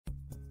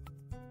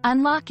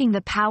Unlocking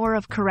the power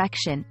of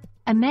correction.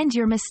 Amend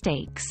your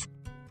mistakes.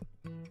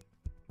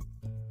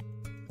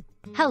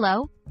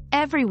 Hello,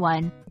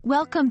 everyone.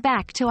 Welcome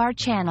back to our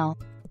channel.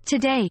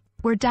 Today,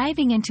 we're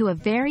diving into a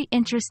very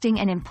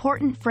interesting and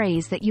important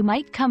phrase that you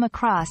might come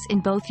across in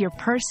both your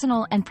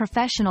personal and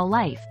professional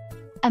life.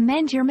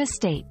 Amend your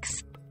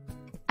mistakes.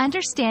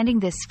 Understanding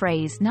this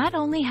phrase not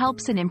only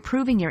helps in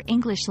improving your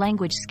English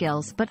language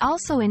skills but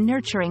also in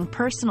nurturing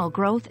personal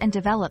growth and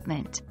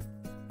development.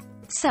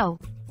 So,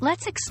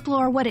 let's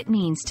explore what it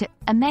means to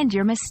amend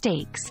your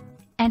mistakes,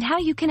 and how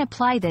you can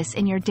apply this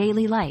in your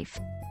daily life.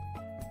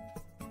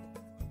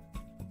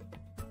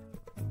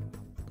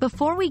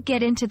 Before we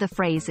get into the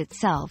phrase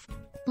itself,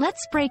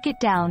 let's break it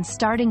down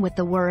starting with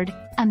the word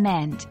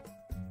amend.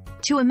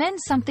 To amend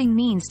something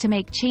means to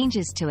make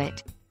changes to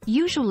it,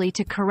 usually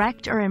to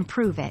correct or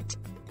improve it.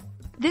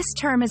 This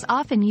term is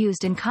often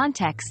used in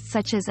contexts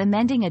such as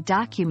amending a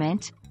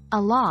document, a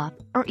law,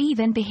 or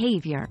even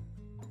behavior.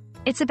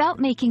 It's about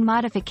making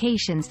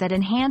modifications that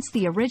enhance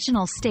the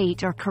original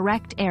state or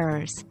correct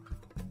errors.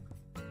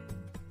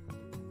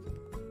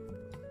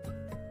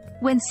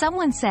 When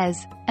someone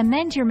says,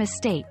 amend your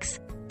mistakes,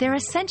 they're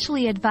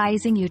essentially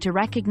advising you to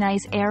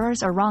recognize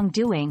errors or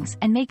wrongdoings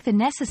and make the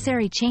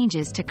necessary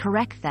changes to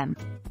correct them.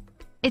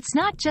 It's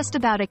not just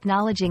about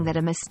acknowledging that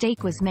a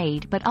mistake was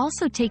made but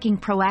also taking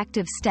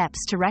proactive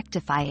steps to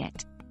rectify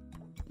it.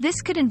 This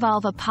could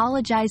involve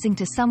apologizing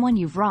to someone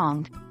you've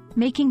wronged,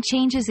 making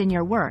changes in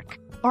your work,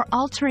 or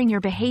altering your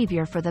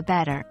behavior for the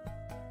better.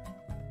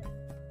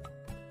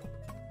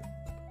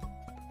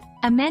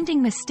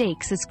 Amending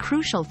mistakes is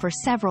crucial for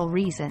several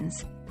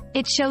reasons.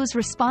 It shows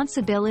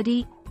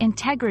responsibility,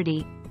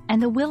 integrity,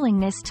 and the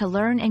willingness to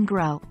learn and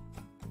grow.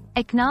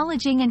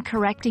 Acknowledging and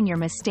correcting your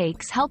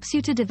mistakes helps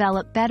you to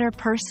develop better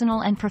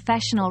personal and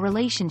professional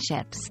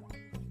relationships.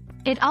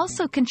 It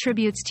also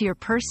contributes to your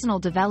personal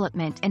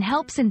development and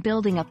helps in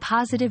building a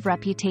positive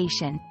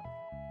reputation.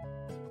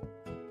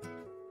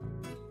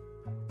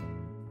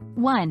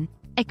 1.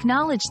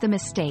 Acknowledge the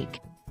mistake.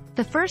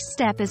 The first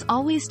step is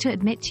always to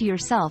admit to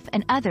yourself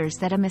and others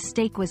that a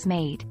mistake was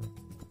made.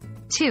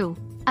 2.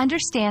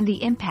 Understand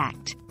the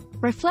impact.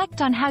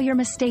 Reflect on how your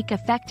mistake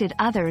affected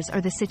others or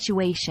the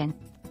situation.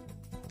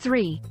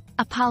 3.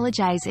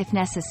 Apologize if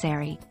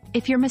necessary.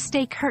 If your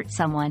mistake hurt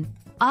someone,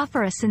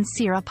 offer a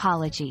sincere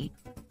apology.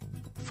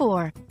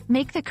 4.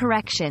 Make the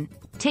correction.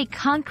 Take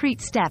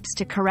concrete steps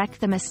to correct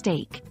the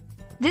mistake.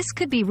 This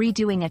could be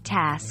redoing a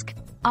task,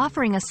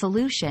 offering a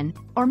solution,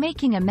 or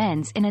making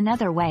amends in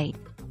another way.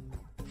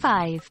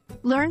 5.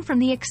 Learn from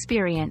the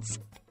experience.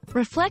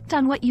 Reflect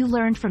on what you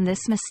learned from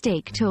this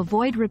mistake to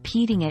avoid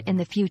repeating it in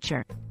the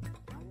future.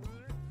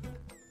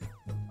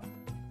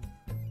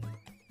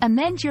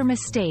 Amend your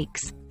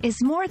mistakes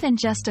is more than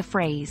just a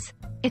phrase.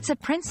 It's a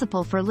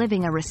principle for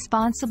living a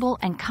responsible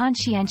and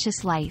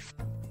conscientious life.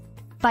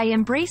 By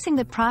embracing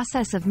the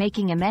process of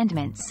making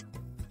amendments,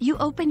 you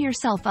open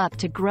yourself up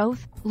to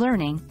growth,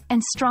 learning,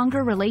 and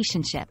stronger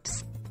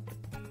relationships.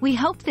 We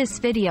hope this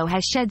video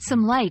has shed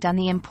some light on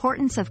the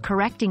importance of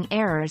correcting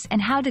errors and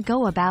how to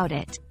go about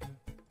it.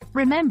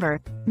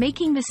 Remember,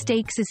 making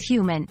mistakes is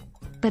human,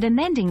 but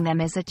amending them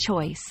is a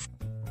choice.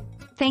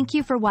 Thank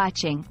you for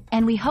watching,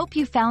 and we hope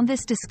you found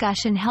this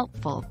discussion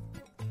helpful.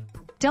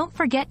 Don't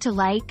forget to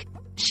like,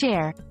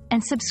 share,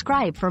 and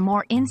subscribe for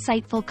more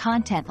insightful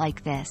content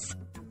like this.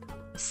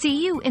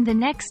 See you in the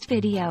next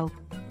video.